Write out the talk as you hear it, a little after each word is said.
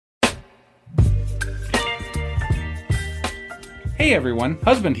Hey everyone,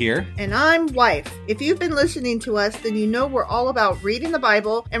 Husband here. And I'm Wife. If you've been listening to us, then you know we're all about reading the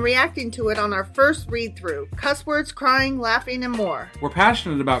Bible and reacting to it on our first read-through. Cuss words, crying, laughing, and more. We're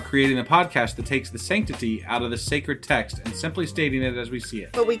passionate about creating a podcast that takes the sanctity out of the sacred text and simply stating it as we see it.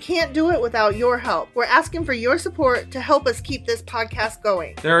 But we can't do it without your help. We're asking for your support to help us keep this podcast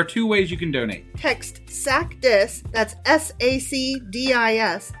going. There are two ways you can donate. Text SACDIS, that's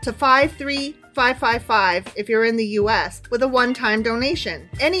SACDIS, to 53555 if you're in the U.S. with a one-time donation.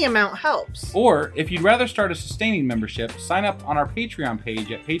 Any amount helps. Or, if you'd rather start a sustaining membership, sign up on our Patreon page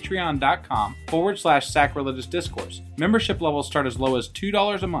at patreon.com/sacrilegious discourse. Membership levels start as low as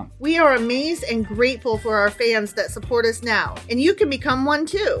 $2 a month. We are amazed and grateful for our fans that support us now, and you can become one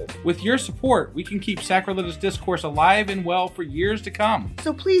too. With your support, we can keep Sacrilegious Discourse alive and well for years to come.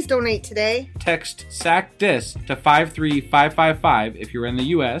 So please donate today. Text SACDIS to 53555 if you're in the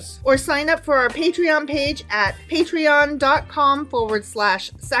U.S. Or sign up for our Patreon page at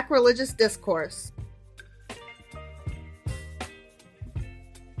patreon.com/sacrilegious discourse.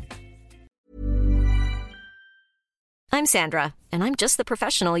 I'm Sandra, and I'm just the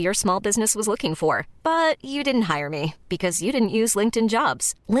professional your small business was looking for. But you didn't hire me because you didn't use LinkedIn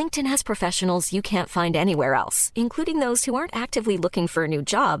Jobs. LinkedIn has professionals you can't find anywhere else, including those who aren't actively looking for a new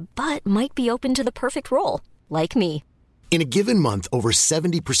job, but might be open to the perfect role, like me. In a given month, over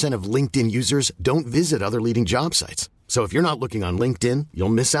 70% of LinkedIn users don't visit other leading job sites. So if you're not looking on LinkedIn, you'll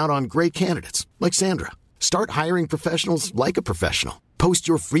miss out on great candidates like Sandra. Start hiring professionals like a professional. Post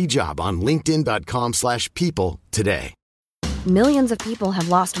your free job on linkedin.com/people today. Millions of people have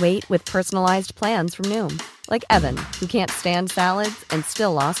lost weight with personalized plans from Noom. Like Evan, who can't stand salads and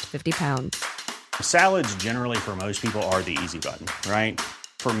still lost 50 pounds. Salads generally for most people are the easy button, right?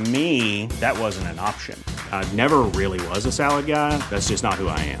 For me, that wasn't an option. I never really was a salad guy. That's just not who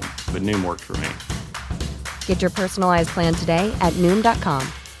I am. But Noom worked for me. Get your personalized plan today at Noom.com.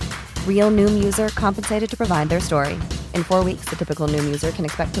 Real Noom user compensated to provide their story. In 4 weeks, the typical Noom user can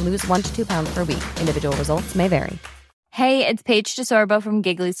expect to lose 1 to 2 pounds per week. Individual results may vary. Hey, it's Paige DeSorbo from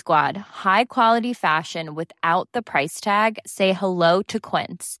Giggly Squad. High quality fashion without the price tag. Say hello to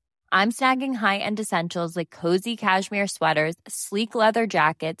Quince. I'm snagging high-end essentials like cozy cashmere sweaters, sleek leather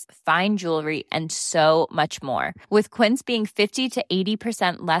jackets, fine jewelry, and so much more. With Quince being 50 to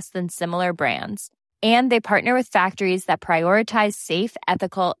 80% less than similar brands. And they partner with factories that prioritize safe,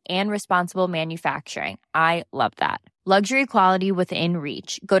 ethical, and responsible manufacturing. I love that. Luxury quality within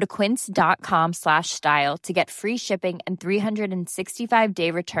reach. Go to quince.com/style to get free shipping and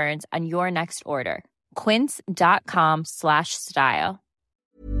 365-day returns on your next order. Quince.com/style.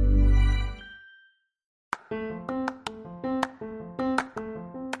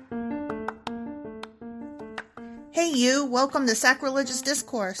 Hey you, welcome to Sacrilegious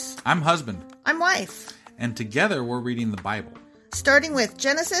Discourse. I'm Husband. I'm Wife. And together we're reading the Bible. Starting with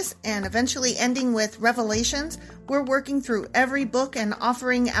Genesis and eventually ending with Revelations, we're working through every book and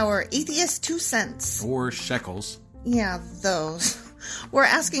offering our atheist 2 cents. Or shekels. Yeah, those. We're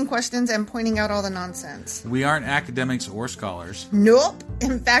asking questions and pointing out all the nonsense. We aren't academics or scholars. Nope.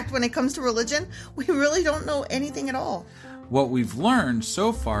 In fact, when it comes to religion, we really don't know anything at all. What we've learned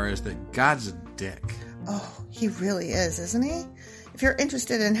so far is that God's a dick. Oh, he really is, isn't he? If you're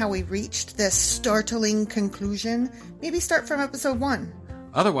interested in how we reached this startling conclusion, maybe start from episode 1.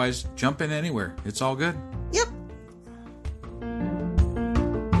 Otherwise, jump in anywhere. It's all good. Yep.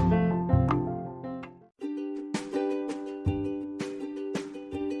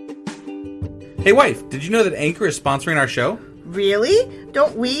 Hey wife, did you know that Anchor is sponsoring our show? Really?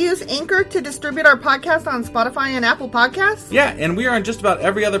 Don't we use Anchor to distribute our podcast on Spotify and Apple Podcasts? Yeah, and we are on just about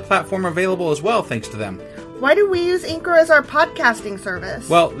every other platform available as well, thanks to them. Why do we use Anchor as our podcasting service?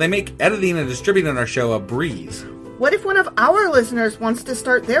 Well, they make editing and distributing our show a breeze. What if one of our listeners wants to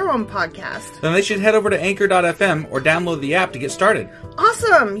start their own podcast? Then they should head over to Anchor.fm or download the app to get started.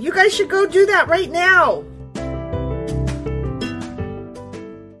 Awesome! You guys should go do that right now!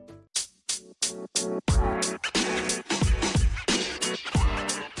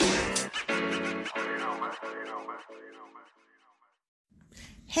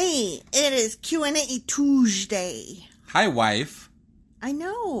 Hey, it is Q&A Tuesday. Hi, wife. I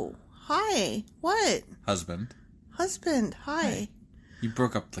know. Hi. What? Husband. Husband. Hi. You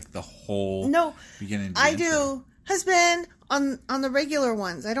broke up like the whole beginning. I do. Husband on the regular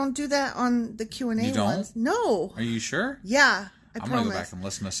ones. I don't do that on the Q&A you don't? ones. No. Are you sure? Yeah, I'm going to go back and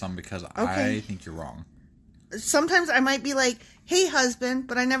listen to some because I think you're wrong. Sometimes I might be like, hey, husband,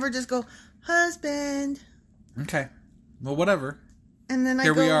 but I never just go, husband. Okay. Well, whatever. And then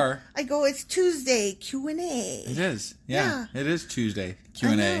Here we are. I go, it's Tuesday, Q&A. It is. Yeah. It is Tuesday,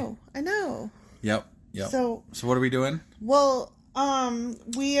 Q&A. I know. Yep. So what are we doing? Well,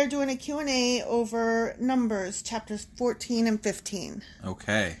 We are doing a Q&A over Numbers, chapters 14 and 15.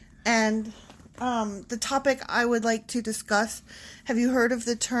 Okay. And the topic I would like to discuss, have you heard of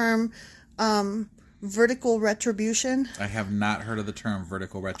the term vertical retribution? I have not heard of the term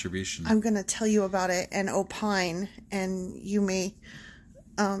vertical retribution. I'm going to tell you about it and opine, and you may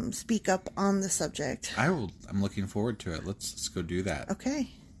speak up on the subject. I'm looking forward to it. Let's go do that. Okay.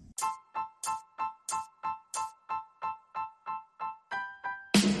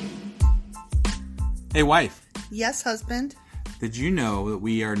 Hey, wife. Yes, husband. Did you know that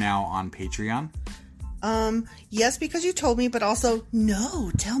we are now on Patreon? Yes, because you told me, but also,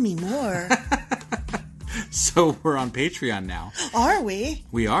 no, tell me more. So we're on Patreon now. Are we?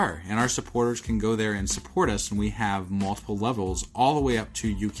 We are, and our supporters can go there and support us, and we have multiple levels all the way up to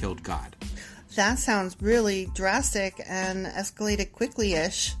You Killed God. That sounds really drastic and escalated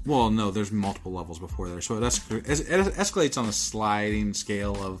quickly-ish. Well, no, there's multiple levels before there, so it escalates on a sliding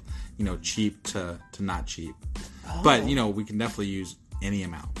scale of, cheap to not cheap. Oh. But, we can definitely use any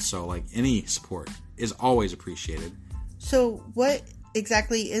amount, so, any support is always appreciated. So, what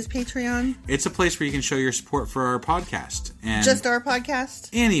exactly is Patreon? It's a place where you can show your support for our podcast. And just our podcast?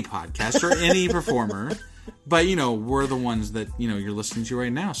 Any podcast or any performer. But, we're the ones that, you're listening to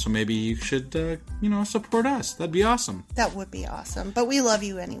right now. So maybe you should, support us. That'd be awesome. That would be awesome. But we love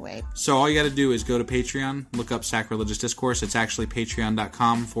you anyway. So all you got to do is go to Patreon, look up Sacrilegious Discourse. It's actually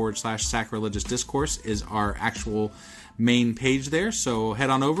patreon.com/sacrilegious discourse is our actual main page there. So head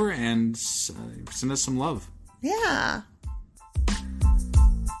on over and send us some love. Yeah.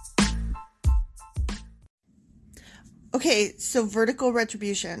 Okay, so vertical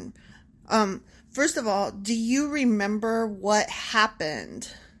retribution. First of all, do you remember what happened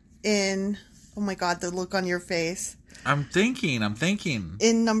in... Oh my God, the look on your face. I'm thinking.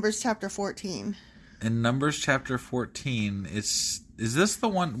 In Numbers chapter 14. In Numbers chapter 14, is this the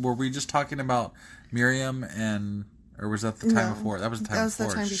one where we just talking about Miriam and... Or was that the time before? That was the time before.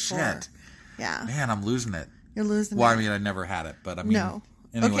 The time before. Shit. Yeah. Man, I'm losing it. You're losing it. Well, I mean, I never had it, but I mean... No.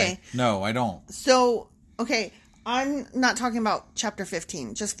 Anyway, okay. No, I don't. So, okay... I'm not talking about chapter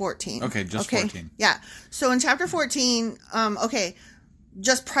 15, just 14. Okay, just 14. Yeah. So in chapter 14,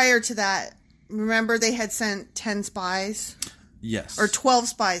 just prior to that, remember they had sent 10 spies? Yes. Or 12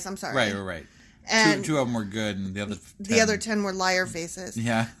 spies, I'm sorry. Right. And two of them were good, and the other 10... The other 10 were liar faces.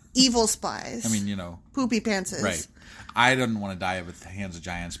 Yeah. Evil spies. I mean, Poopy pantses. Right. I didn't want to die at the hands of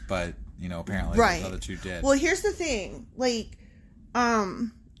giants, but, apparently the other two did. Well, here's the thing.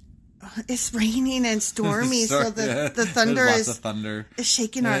 It's raining and stormy, so the thunder is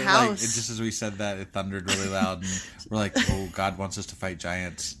shaking our house. Just as we said that, it thundered really loud, and we're like, "Oh, God wants us to fight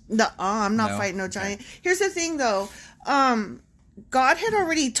giants." No, I'm not fighting no giant. Here's the thing, though. God had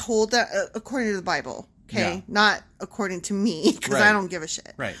already told that, according to the Bible. Okay, yeah. Not according to me, because I don't give a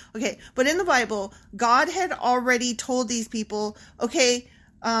shit. Right. Okay, but in the Bible, God had already told these people, okay,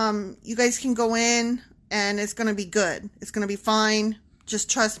 you guys can go in, and it's going to be good. It's going to be fine.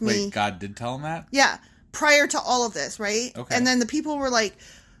 Just trust me. Wait, God did tell him that? Yeah. Prior to all of this, right? Okay. And then the people were like,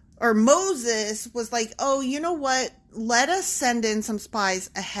 or Moses was like, oh, you know what? Let us send in some spies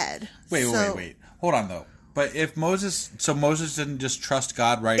ahead. Wait. Hold on, though. But if Moses didn't just trust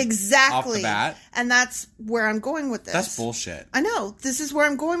God exactly off the bat? And that's where I'm going with this. That's bullshit. I know. This is where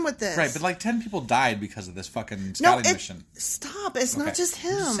I'm going with this. Right, but 10 people died because of this fucking scouting mission. Stop. It's not just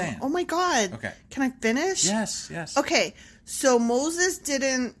him. I'm just saying. Oh my God. Okay. Can I finish? Yes. Okay. So Moses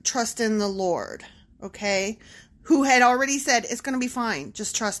didn't trust in the Lord, okay? Who had already said, it's going to be fine.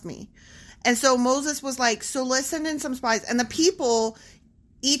 Just trust me. And so Moses was like, so let's send in some spies. And the people,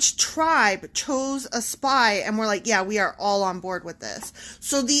 each tribe chose a spy and were like, yeah, we are all on board with this.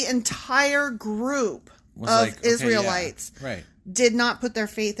 So the entire group of Israelites did not put their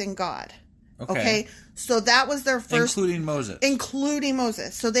faith in God. Okay. So that was their first... Including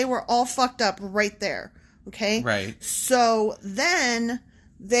Moses. So they were all fucked up right there. Okay? Right. So then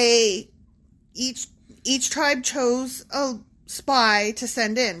they each tribe chose a spy to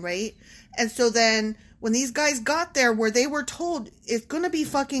send in, right? And so then when these guys got there where they were told it's going to be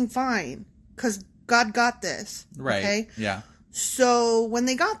fucking fine cuz God got this. Right. Okay? Yeah. So when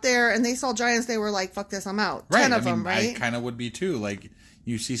they got there and they saw giants, they were like, fuck this, I'm out. Right. 10 of them, right? I kind of would be too.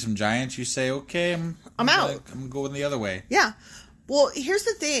 You see some giants, you say, okay, I'm out. I'm going the other way. Yeah. Well, here's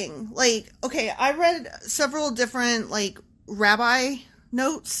the thing. I read several different, rabbi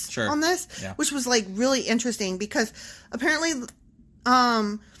notes on this, which was, really interesting because apparently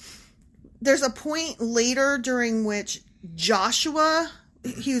there's a point later during which Joshua,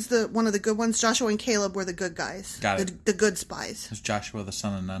 he was one of the good ones, Joshua and Caleb were the good guys. Got it. The good spies. Was Joshua the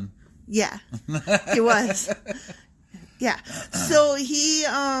son of Nun? Yeah, he was. Yeah. So he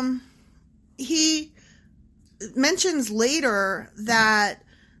mentions later that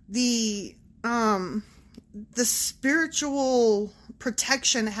the spiritual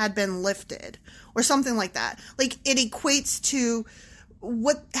protection had been lifted or something like that. Like it equates to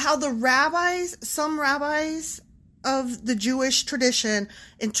how some rabbis of the Jewish tradition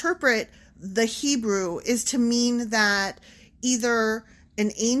interpret the Hebrew is to mean that either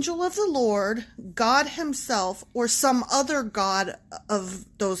an angel of the Lord, God himself, or some other god of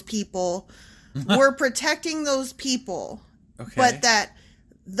those people were protecting those people. Okay. But that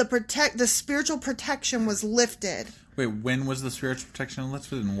the spiritual protection was lifted. Wait, when was the spiritual protection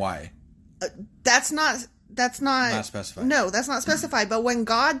lifted and why? That's not specified. No, that's not specified. But when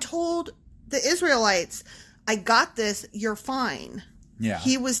God told the Israelites, I got this, you're fine. Yeah.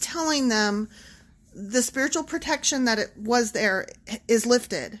 He was telling them the spiritual protection that it was there is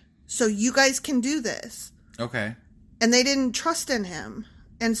lifted. So you guys can do this. Okay. And they didn't trust in him.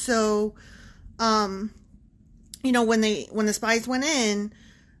 And so, when the spies went in,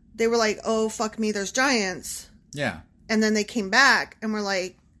 they were like, oh, fuck me, there's giants. Yeah. And then they came back and were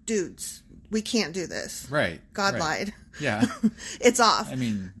like, dudes, we can't do this. Right. God right. lied. Yeah. It's off. I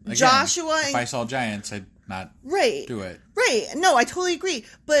mean, again, Joshua. If I saw giants, I'd not do it. Right. No, I totally agree.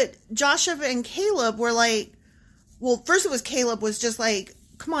 But Joshua and Caleb were like, well, first it was Caleb was just like,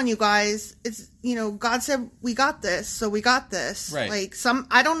 come on, you guys. It's, God said we got this, so we got this. Right. Like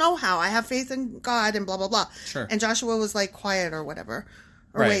I don't know how. I have faith in God and blah, blah, blah. Sure. And Joshua was like quiet or whatever.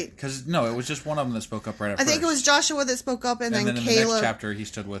 Or right. wait. Because, no, it was just one of them that spoke up right at I first. think it was Joshua that spoke up and then in Caleb. the next chapter, he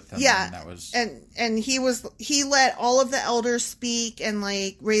stood with them. Yeah. And that was... And he let all of the elders speak and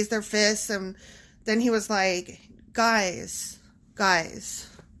like raise their fists. And then he was like, guys,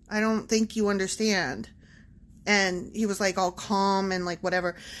 I don't think you understand. And he was like all calm and like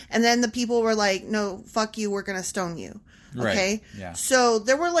whatever. And then the people were like, no, fuck you. We're going to stone you. Okay. Right. Yeah. So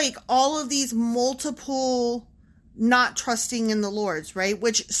there were like all of these multiple not trusting in the Lord's, right?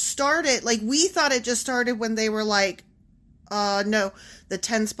 Which started, like, we thought it just started when they were like, no, the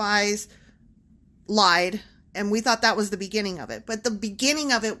 10 spies lied. And we thought that was the beginning of it. But the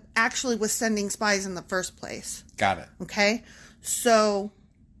beginning of it actually was sending spies in the first place. Got it. Okay. So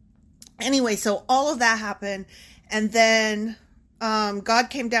anyway, so all of that happened. And then God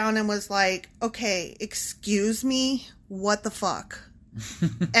came down and was like, okay, excuse me, what the fuck?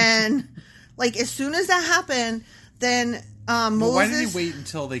 And like, as soon as that happened, then Moses... Why did he wait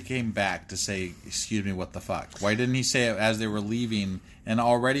until they came back to say, excuse me, what the fuck? Why didn't he say it as they were leaving and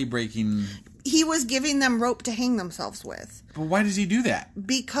already breaking... He was giving them rope to hang themselves with. But why does he do that?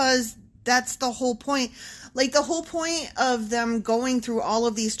 Because that's the whole point. Like, the whole point of them going through all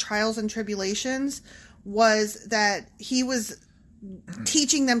of these trials and tribulations was that he was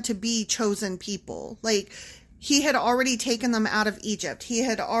teaching them to be chosen people. Like, he had already taken them out of Egypt. He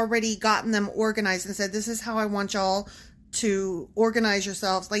had already gotten them organized and said, this is how I want y'all to organize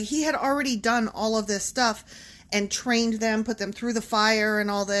yourselves. Like, he had already done all of this stuff and trained them, put them through the fire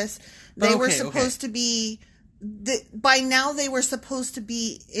and all this. They were supposed to be, by now they were supposed to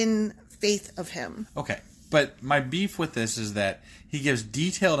be in faith of him. Okay. But my beef with this is that he gives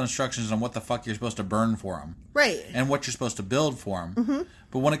detailed instructions on what the fuck you're supposed to burn for him. Right. And what you're supposed to build for him. Mm-hmm.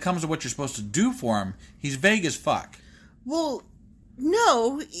 But when it comes to what you're supposed to do for him, he's vague as fuck. Well,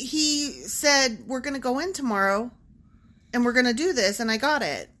 no, he said, we're going to go in tomorrow and we're going to do this, and I got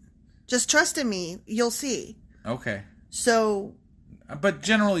it. Just trust in me. You'll see. Okay. So... But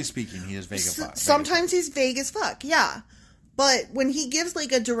generally speaking, he is vague as fuck. Sometimes he's vague as fuck, yeah. But when he gives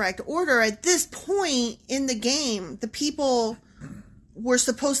like a direct order, at this point in the game, the people were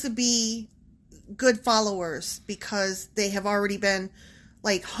supposed to be good followers because they have already been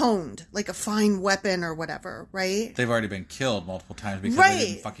like honed, like a fine weapon or whatever, right? They've already been killed multiple times because they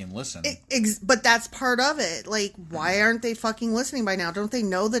didn't fucking listen. But that's part of it. Like, why aren't they fucking listening by now? Don't they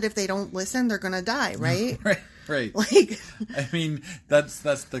know that if they don't listen, they're going to die, right? Right. Like, I mean, that's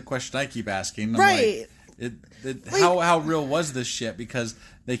the question I keep asking. I'm right. Like, how real was this shit? Because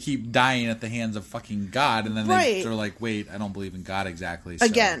they keep dying at the hands of fucking God, and then they're like, wait, I don't believe in God exactly. So,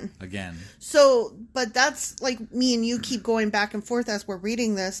 again. So, but that's like me and you keep going back and forth as we're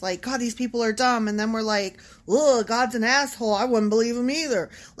reading this. Like, God, these people are dumb, and then we're like, oh, God's an asshole. I wouldn't believe him either.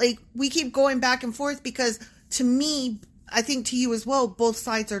 Like, we keep going back and forth because, to me, I think to you as well, both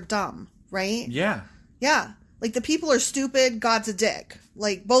sides are dumb, right? Yeah. Yeah. Like, the people are stupid, God's a dick.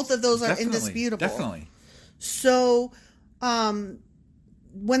 Like, both of those are indisputable. Definitely. So, when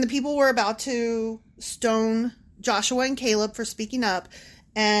the people were about to stone Joshua and Caleb for speaking up,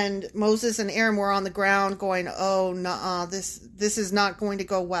 And Moses and Aaron were on the ground going, oh, nuh-uh, this is not going to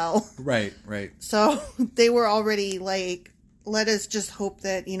go well. Right. So they were already like, let us just hope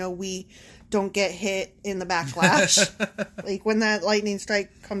that, we don't get hit in the backlash. Like when that lightning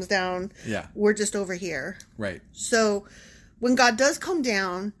strike comes down, we're just over here. Right. So when God does come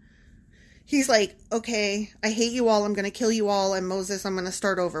down, he's like, okay, I hate you all. I'm going to kill you all. And Moses, I'm going to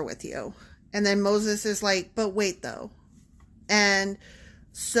start over with you. And then Moses is like, but wait though. And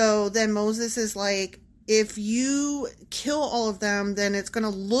so then Moses is like, if you kill all of them, then it's going to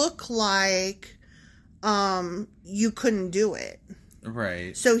look like you couldn't do it.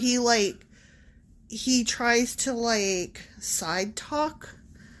 Right. So he tries to side talk.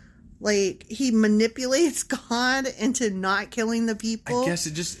 Like he manipulates God into not killing the people. I guess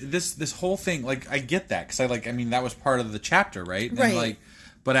it just this whole thing, like I get that because that was part of the chapter, right? Right. And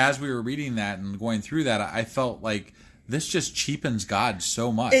but as we were reading that and going through that, I felt like this just cheapens God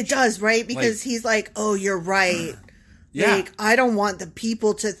so much. It does, right? Because he's like, oh, you're right. Yeah. Like, I don't want the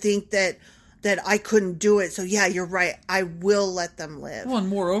people to think that I couldn't do it. So, yeah, you're right. I will let them live. Well, and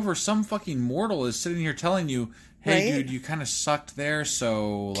moreover, some fucking mortal is sitting here telling you, hey, right? dude, you kind of sucked there,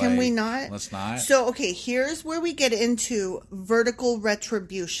 so... Can we not? Let's not. So, okay, here's where we get into vertical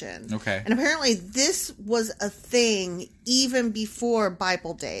retribution. Okay. And apparently this was a thing even before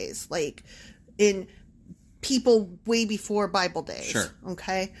Bible days. Like, in... people way before Bible days. Sure.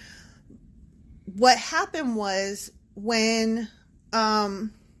 Okay. What happened was when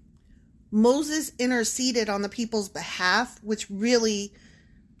Moses interceded on the people's behalf, which really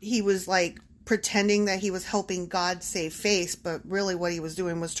he was pretending that he was helping God save face, but really what he was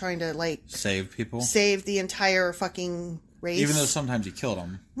doing was trying to save people, save the entire fucking race. Even though sometimes he killed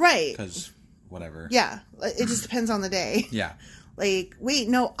them. Right. Because whatever. Yeah. It just depends on the day. Yeah. Wait,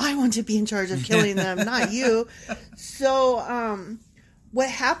 no, I want to be in charge of killing them, not you. So, what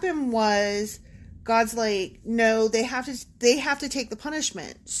happened was God's like, no, they have to take the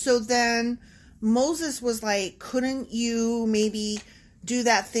punishment. So then Moses was like, couldn't you maybe do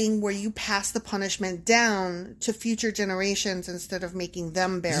that thing where you pass the punishment down to future generations instead of making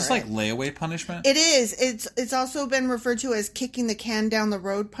them bear it? Is this layaway punishment? It is. It's also been referred to as kicking the can down the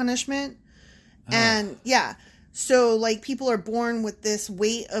road punishment. Oh. And yeah. So, people are born with this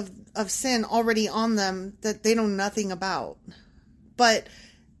weight of sin already on them that they know nothing about. But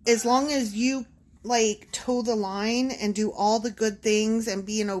as long as you, toe the line and do all the good things and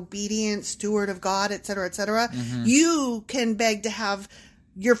be an obedient steward of God, et cetera, mm-hmm. you can beg to have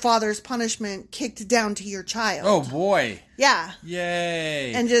your father's punishment kicked down to your child. Oh, boy. Yeah.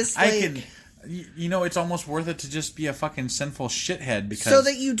 Yay. And just, it's almost worth it to just be a fucking sinful shithead because... So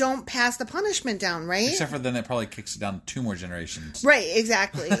that you don't pass the punishment down, right? Except for then it probably kicks it down 2 more generations. Right,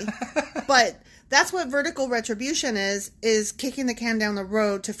 exactly. But that's what vertical retribution is kicking the can down the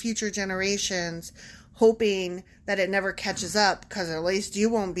road to future generations, hoping that it never catches up, because at least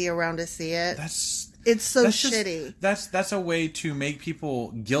you won't be around to see it. It's so shitty. That's a way to make people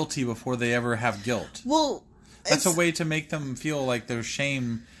guilty before they ever have guilt. Well... That's a way to make them feel like there's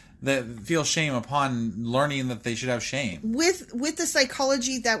shame... that feel shame upon learning that they should have shame. With the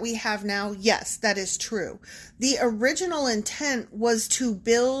psychology that we have now, yes, that is true. The original intent was to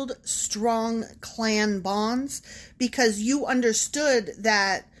build strong clan bonds because you understood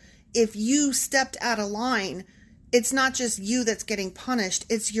that if you stepped out of line, it's not just you that's getting punished,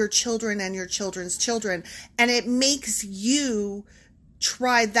 it's your children and your children's children. And it makes you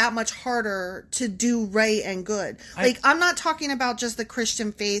try that much harder to do right and good. I'm not talking about just the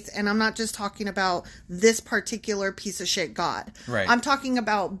Christian faith, and I'm not just talking about this particular piece of shit God. Right. I'm talking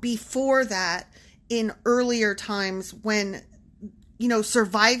about before that, in earlier times when,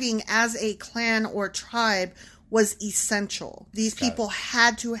 surviving as a clan or tribe was essential. These people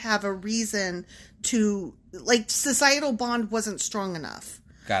had to have a reason to, societal bond wasn't strong enough.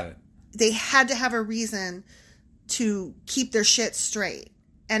 Got it. They had to have a reason to keep their shit straight.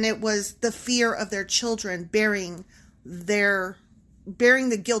 And it was the fear of their children bearing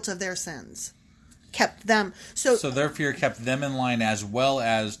the guilt of their sins kept them. So their fear kept them in line as well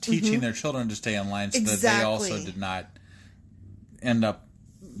as teaching mm-hmm. their children to stay in line so that they also did not end up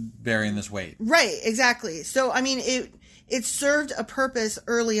bearing this weight. Right, exactly. So, it served a purpose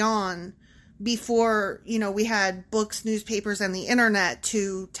early on before, we had books, newspapers, and the internet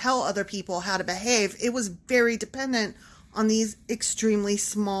to tell other people how to behave. It was very dependent on these extremely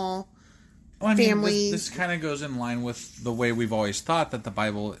small families. This kind of goes in line with the way we've always thought that the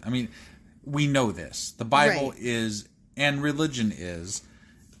Bible... we know this. The Bible is, and religion is,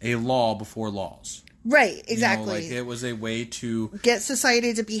 a law before laws. Right, exactly. It was a way to... get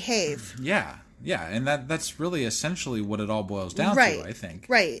society to behave. Yeah. Yeah, and that's really essentially what it all boils down right, to, I think.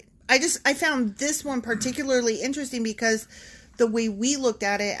 Right. I found this one particularly interesting because the way we looked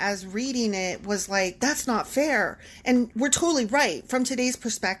at it as reading it was like, that's not fair. And we're totally right. From today's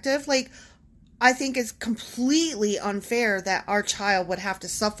perspective, like, I think it's completely unfair that our child would have to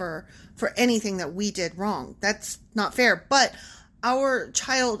suffer for anything that we did wrong. That's not fair. But our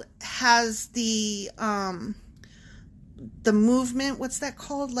child has the movement, what's that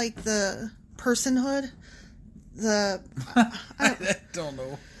called? Like the personhood? I don't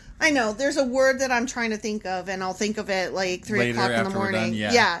know. I know. There's a word that I'm trying to think of, and I'll think of it like 3 o'clock in the morning.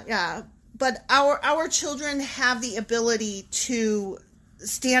 Yeah. But our children have the ability to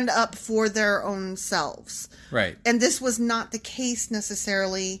stand up for their own selves. Right. And this was not the case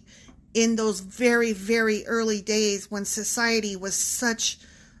necessarily in those very, very early days when society was such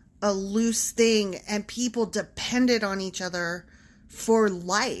a loose thing and people depended on each other for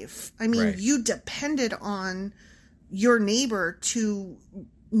life. I mean, you depended on your neighbor to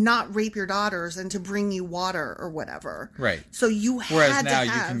not rape your daughters and to bring you water or whatever. Right. So you had Whereas now to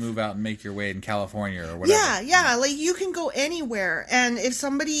have... you can move out and make your way in California or whatever. Yeah. Like, you can go anywhere. And if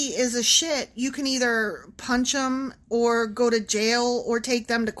somebody is a shit, you can either punch them or go to jail or take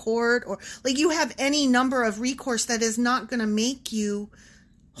them to court. Or, like, you have any number of recourse that is not going to make you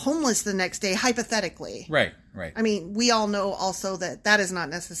homeless the next day, hypothetically. Right. I mean, we all know also that that is not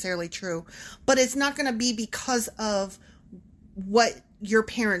necessarily true. But it's not going to be because of what your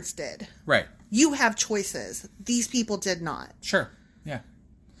parents did. Right. You have choices. These people did not. Sure. Yeah.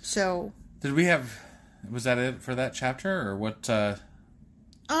 So. Was that it for that chapter or what? That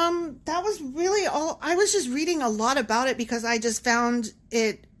was really all. I was just reading a lot about it because I just found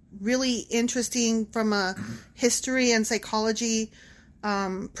it really interesting from a history and psychology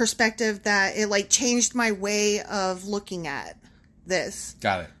perspective that it like changed my way of looking at this.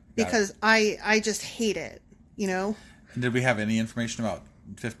 Got it. Because I just hate it, you know? Did we have any information about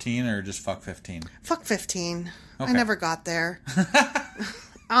 15 or just fuck 15? Fuck 15. Okay. I never got there.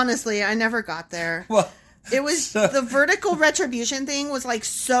 Honestly, I never got there. Well, it was the vertical retribution thing was like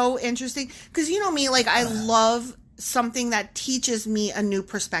so interesting because you know me, like I love something that teaches me a new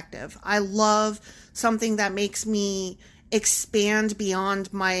perspective. I love something that makes me expand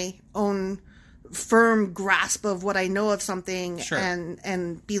beyond my own firm grasp of what I know of something. Sure.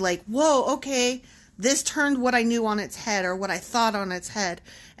 and be like, whoa, okay, this turned what I knew on its head or what I thought on its head.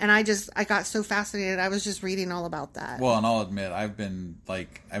 And I got so fascinated. I was just reading all about that. Well, and I'll admit, I've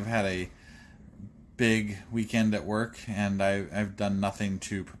had a big weekend at work and I've done nothing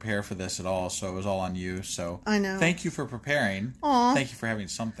to prepare for this at all. So it was all on you. So I know. Thank you for preparing. Aw. Thank you for having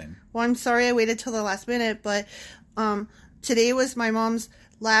something. Well, I'm sorry I waited till the last minute, but today was my mom's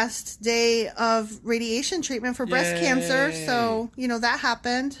last day of radiation treatment for breast cancer. So, you know, that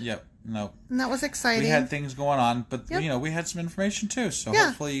happened. Yep. No. And that was exciting. We had things going on, but, Yep. you know, we had some information too. So Yeah.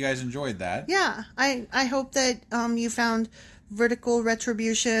 hopefully you guys enjoyed that. Yeah. I hope that you found vertical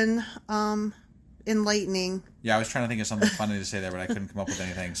retribution enlightening. Yeah, I was trying to think of something funny to say there, but I couldn't come up with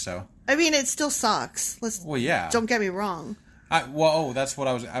anything. So. I mean, it still sucks. Well, yeah. Don't get me wrong. That's what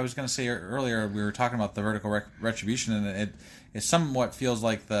I was going to say earlier. We were talking about the vertical retribution, and it somewhat feels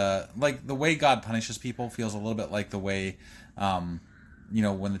like the way God punishes people feels a little bit like the way,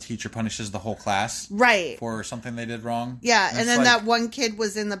 when the teacher punishes the whole class, right, for something they did wrong. Yeah, and then that one kid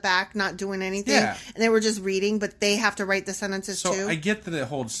was in the back not doing anything, and they were just reading, but they have to write the sentences too. So I get that it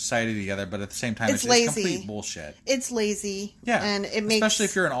holds society together, but at the same time, it's lazy. It's complete bullshit. It's lazy. Yeah, and it makes, especially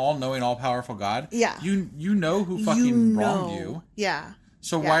if you're an all-knowing, all-powerful God. Yeah, you know who fucking wronged you. Yeah.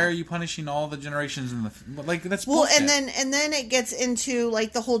 So why are you punishing all the generations in that's well, bullshit. and then it gets into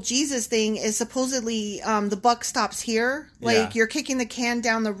like the whole Jesus thing is supposedly the buck stops here. Like you're kicking the can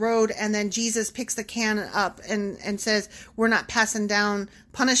down the road, and then Jesus picks the can up and says, "We're not passing down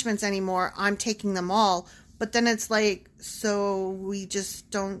punishments anymore. I'm taking them all." But then it's like, so we just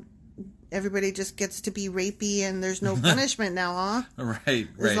don't. Everybody just gets to be rapey, and there's no punishment now, huh? Right.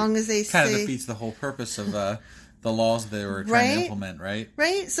 As long as they kind of defeats the whole purpose of the laws they were trying to implement, right?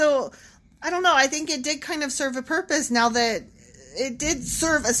 Right. So, I don't know. I think it did kind of serve a purpose now that it did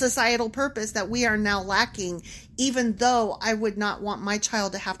serve a societal purpose that we are now lacking, even though I would not want my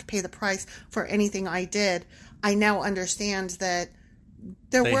child to have to pay the price for anything I did. I now understand that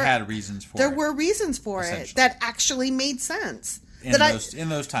there were reasons for it that actually made sense. In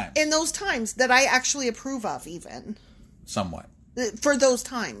those times that I actually approve of, even. Somewhat. For those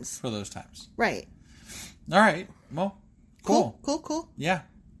times. Right. All right. Well, cool. Yeah.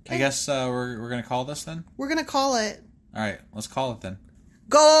 Okay. I guess we're going to call this then? We're going to call it. All right. Let's call it then.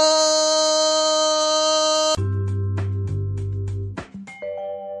 Go!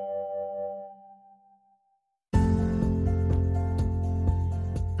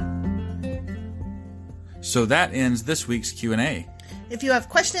 So that ends this week's Q&A. If you have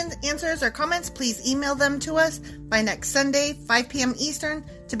questions, answers, or comments, please email them to us by next Sunday, 5 p.m. Eastern,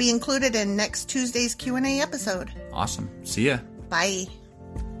 to be included in next Tuesday's Q&A episode. Awesome. See ya. Bye.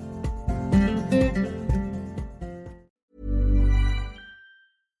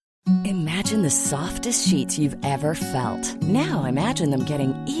 Imagine the softest sheets you've ever felt. Now imagine them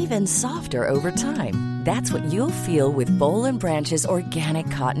getting even softer over time. That's what you'll feel with Boll & Branch's organic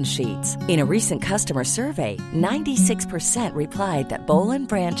cotton sheets. In a recent customer survey, 96% replied that Boll &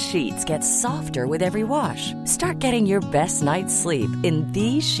 Branch sheets get softer with every wash. Start getting your best night's sleep in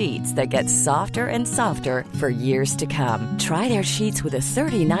these sheets that get softer and softer for years to come. Try their sheets with a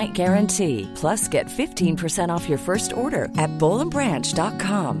 30-night guarantee. Plus, get 15% off your first order at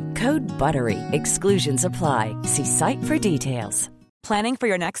bollandbranch.com. Code BUTTERY. Exclusions apply. See site for details. Planning for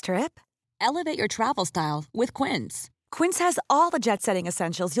your next trip? Elevate your travel style with Quince. Quince has all the jet-setting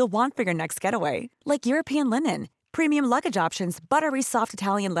essentials you'll want for your next getaway, like European linen, premium luggage options, buttery soft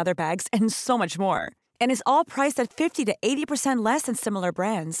Italian leather bags, and so much more. And is all priced at 50 to 80% less than similar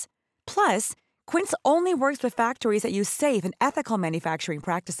brands. Plus, Quince only works with factories that use safe and ethical manufacturing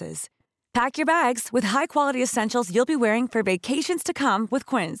practices. Pack your bags with high-quality essentials you'll be wearing for vacations to come with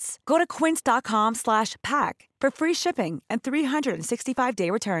Quince. Go to quince.com/pack for free shipping and 365-day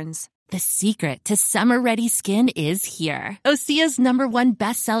returns. The secret to summer-ready skin is here. Osea's #1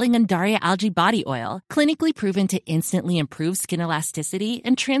 best-selling Undaria Algae Body Oil, clinically proven to instantly improve skin elasticity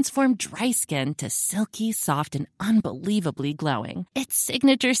and transform dry skin to silky, soft, and unbelievably glowing. Its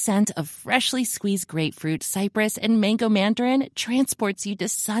signature scent of freshly squeezed grapefruit, cypress, and mango mandarin transports you to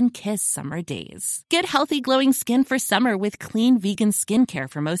sun-kissed summer days. Get healthy, glowing skin for summer with clean, vegan skincare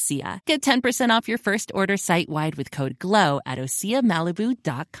from Osea. Get 10% off your first order site-wide with code GLOW at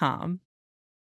OseaMalibu.com.